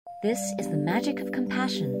This is the Magic of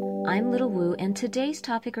Compassion. I'm Little Wu, and today's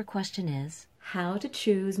topic or question is how to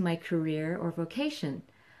choose my career or vocation.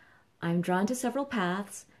 I'm drawn to several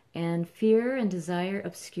paths, and fear and desire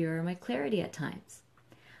obscure my clarity at times.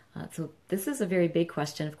 So this is a very big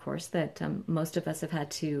question, of course, that most of us have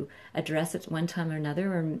had to address at one time or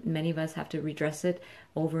another, or many of us have to redress it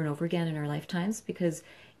over and over again in our lifetimes, because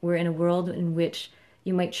we're in a world in which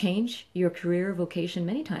you might change your career or vocation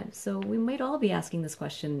many times. So we might all be asking this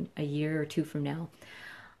question a year or two from now.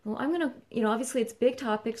 Well, I'm going to, obviously it's a big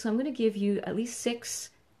topic, so I'm going to give you at least 6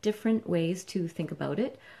 different ways to think about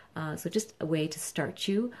it. So just a way to start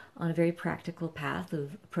you on a very practical path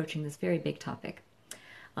of approaching this very big topic.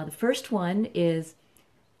 The first one is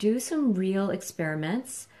do some real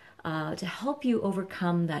experiments to help you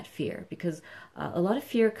overcome that fear, because a lot of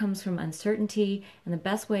fear comes from uncertainty, and the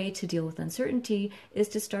best way to deal with uncertainty is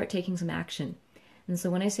to start taking some action. And so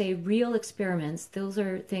when I say real experiments, those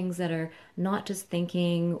are things that are not just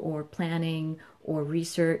thinking or planning or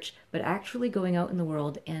research, but actually going out in the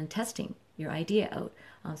world and testing your idea out.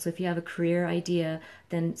 So if you have a career idea,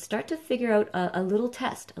 then start to figure out a little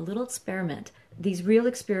test, a little experiment. These real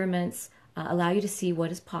experiments allow you to see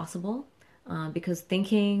what is possible, because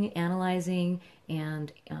thinking, analyzing,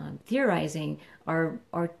 and theorizing are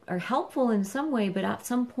helpful in some way, but at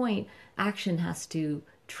some point, action has to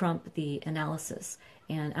trump the analysis.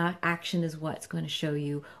 And action is what's going to show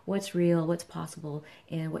you what's real, what's possible,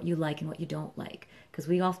 and what you like and what you don't like. Because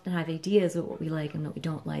we often have ideas of what we like and what we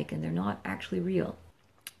don't like, and they're not actually real.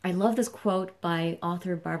 I love this quote by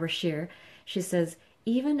author Barbara Scheer. She says,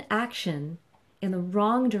 "Even action in the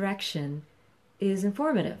wrong direction is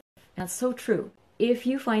informative." That's so true. If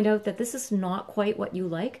you find out that this is not quite what you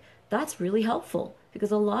like, that's really helpful,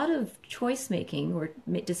 because a lot of choice making or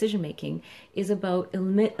decision making is about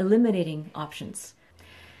eliminating options.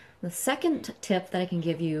 The second tip that I can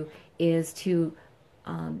give you is to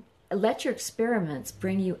let your experiments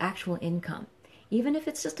bring you actual income. Even if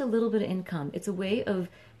it's just a little bit of income, it's a way of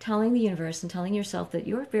telling the universe and telling yourself that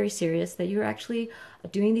you're very serious, that you're actually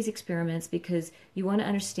doing these experiments because you want to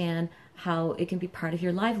understand how it can be part of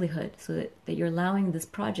your livelihood, so that you're allowing this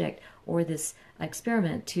project or this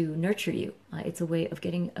experiment to nurture you. It's a way of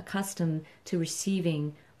getting accustomed to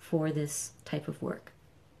receiving for this type of work.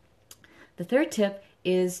 The third tip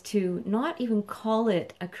is to not even call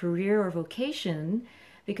it a career or vocation,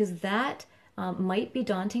 because that might be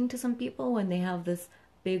daunting to some people when they have this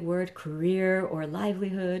big word career or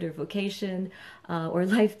livelihood or vocation or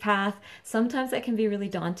life path. Sometimes that can be really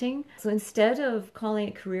daunting. So instead of calling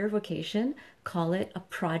it career vocation, call it a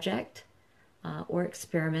project or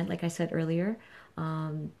experiment, like I said earlier.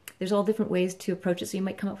 There's all different ways to approach it, so you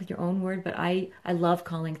might come up with your own word, but I love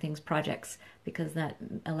calling things projects, because that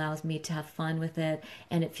allows me to have fun with it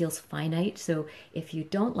and it feels finite. So if you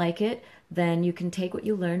don't like it, then you can take what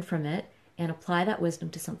you learned from it and apply that wisdom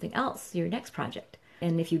to something else, your next project.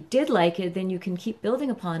 And if you did like it, then you can keep building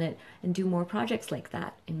upon it and do more projects like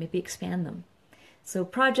that and maybe expand them. So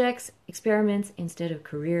projects, experiments instead of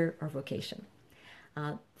career or vocation.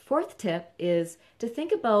 Fourth tip is to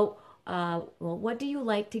think about what do you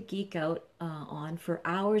like to geek out on for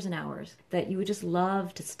hours and hours that you would just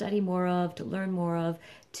love to study more of, to learn more of,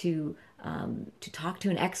 to talk to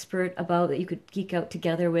an expert about, that you could geek out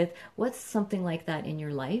together with. What's something like that in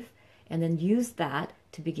your life? And then use that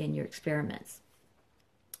to begin your experiments.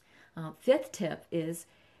 Fifth tip is,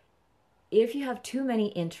 if you have too many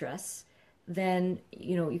interests, then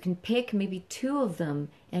you can pick maybe 2 of them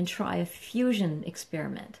and try a fusion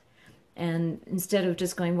experiment. And instead of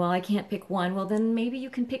just going, well, I can't pick one, well, then maybe you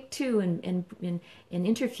can pick 2 and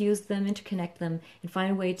interfuse them, interconnect them, and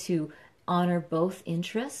find a way to honor both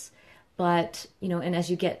interests. But, and as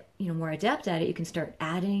you get, more adept at it, you can start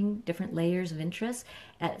adding different layers of interest.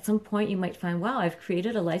 At some point, you might find, wow, I've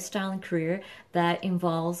created a lifestyle and career that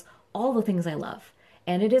involves all the things I love.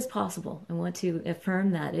 And it is possible. I want to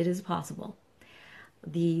affirm that it is possible.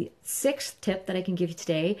 The 6th tip that I can give you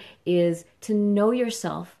today is to know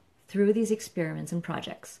yourself through these experiments and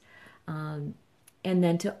projects, and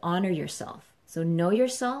then to honor yourself. So know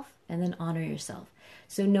yourself and then honor yourself.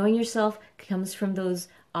 So knowing yourself comes from those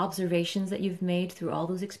observations that you've made through all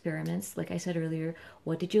those experiments. Like I said earlier,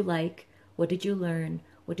 what did you like? What did you learn?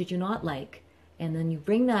 What did you not like? And then you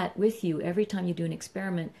bring that with you every time you do an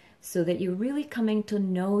experiment, so that you're really coming to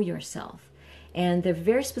know yourself. And there are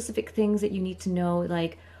very specific things that you need to know,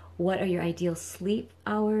 like What are your ideal sleep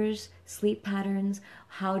hours, sleep patterns?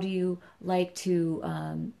 How do you like to,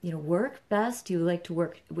 work best? Do you like to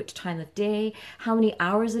work which time of day? How many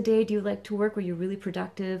hours a day do you like to work where you're really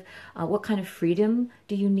productive? What kind of freedom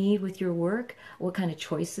do you need with your work? What kind of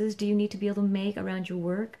choices do you need to be able to make around your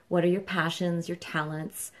work? What are your passions, your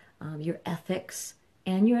talents, your ethics,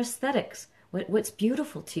 and your aesthetics? What's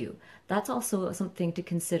beautiful to you? That's also something to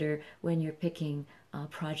consider when you're picking a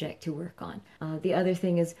project to work on. The other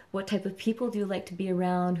thing is, what type of people do you like to be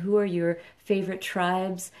around? Who are your favorite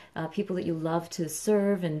tribes? People that you love to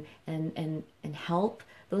serve and help?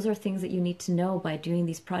 Those are things that you need to know by doing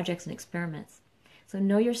these projects and experiments. So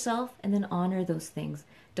know yourself and then honor those things.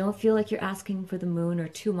 Don't feel like you're asking for the moon or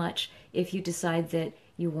too much if you decide that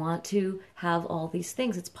you want to have all these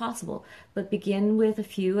things. It's possible, but begin with a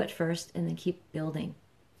few at first and then keep building.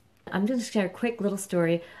 I'm going to share a quick little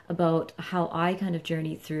story about how I kind of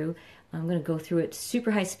journeyed through. I'm going to go through it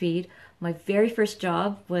super high speed. My very first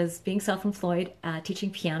job was being self-employed,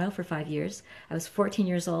 teaching piano for 5 years. I was 14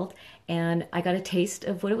 years old, and I got a taste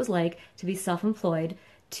of what it was like to be self-employed,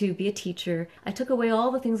 to be a teacher. I took away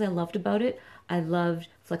all the things I loved about it. I loved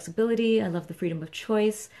flexibility. I loved the freedom of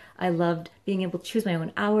choice. I loved being able to choose my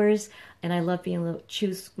own hours, and I loved being able to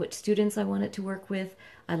choose what students I wanted to work with.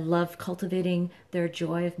 I loved cultivating their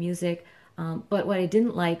joy of music. But what I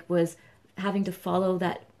didn't like was having to follow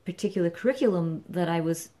that particular curriculum that I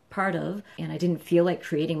was part of, and I didn't feel like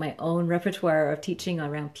creating my own repertoire of teaching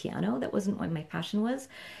around piano. That wasn't what my passion was.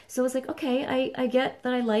 So I was like, okay, I get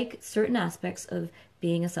that I like certain aspects of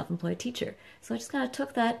being a self-employed teacher. So I just kind of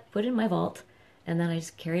took that, put it in my vault, and then I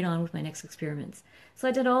just carried on with my next experiments. So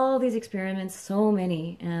I did all these experiments, so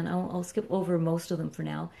many, and I'll skip over most of them for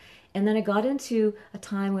now. And then I got into a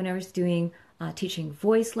time when I was doing teaching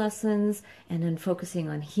voice lessons and then focusing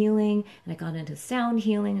on healing. And I got into sound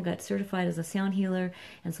healing. I got certified as a sound healer.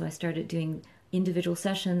 And so I started doing individual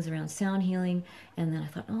sessions around sound healing. And then I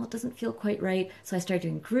thought, oh, it doesn't feel quite right. So I started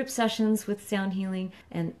doing group sessions with sound healing.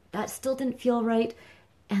 And that still didn't feel right.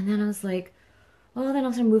 And then I was like, well, then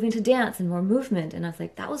I started moving to dance and more movement. And I was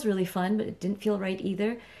like, that was really fun, but it didn't feel right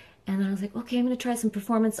either. And then I was like, okay, I'm going to try some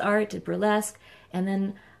performance art, burlesque. And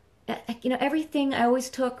then everything, I always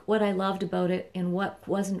took what I loved about it, and what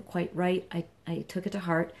wasn't quite right, I took it to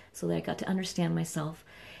heart so that I got to understand myself.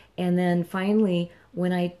 And then finally,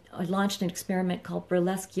 when I launched an experiment called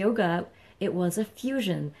burlesque yoga, it was a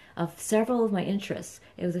fusion of several of my interests.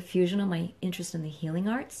 It was a fusion of my interest in the healing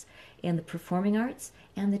arts and the performing arts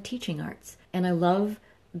and the teaching arts. And I love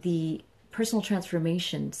the personal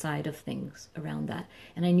transformation side of things around that.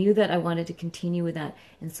 And I knew that I wanted to continue with that.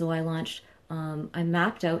 And so I launched I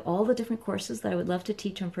mapped out all the different courses that I would love to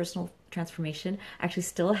teach on personal transformation. I actually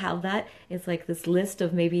still have that. It's like this list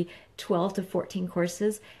of maybe 12 to 14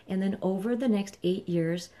 courses. And then over the next 8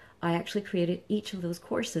 years, I actually created each of those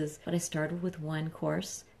courses. But I started with one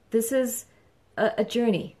course. This is a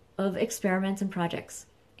journey of experiments and projects.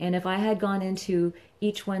 And if I had gone into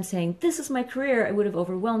each one saying, this is my career, it would have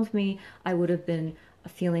overwhelmed me. I would have been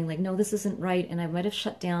feeling like, no, this isn't right, and I might have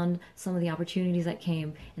shut down some of the opportunities that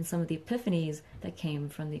came and some of the epiphanies that came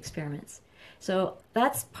from the experiments. So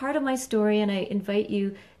that's part of my story, and I invite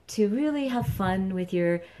you to really have fun with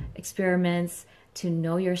your experiments, to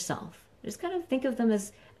know yourself. Just kind of think of them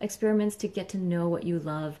as experiments to get to know what you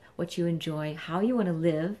love, what you enjoy, how you want to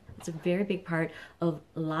live. It's a very big part of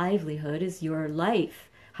livelihood, is your life.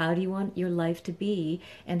 How do you want your life to be,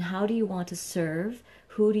 and how do you want to serve?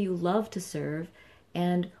 Who do you love to serve?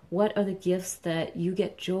 And what are the gifts that you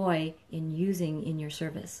get joy in using in your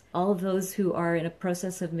service? All of those who are in a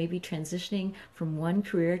process of maybe transitioning from one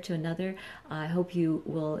career to another, I hope you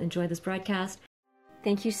will enjoy this broadcast.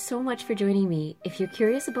 Thank you so much for joining me. If you're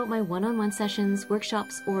curious about my one-on-one sessions,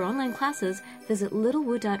 workshops, or online classes, visit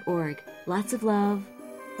littlewoo.org. Lots of love.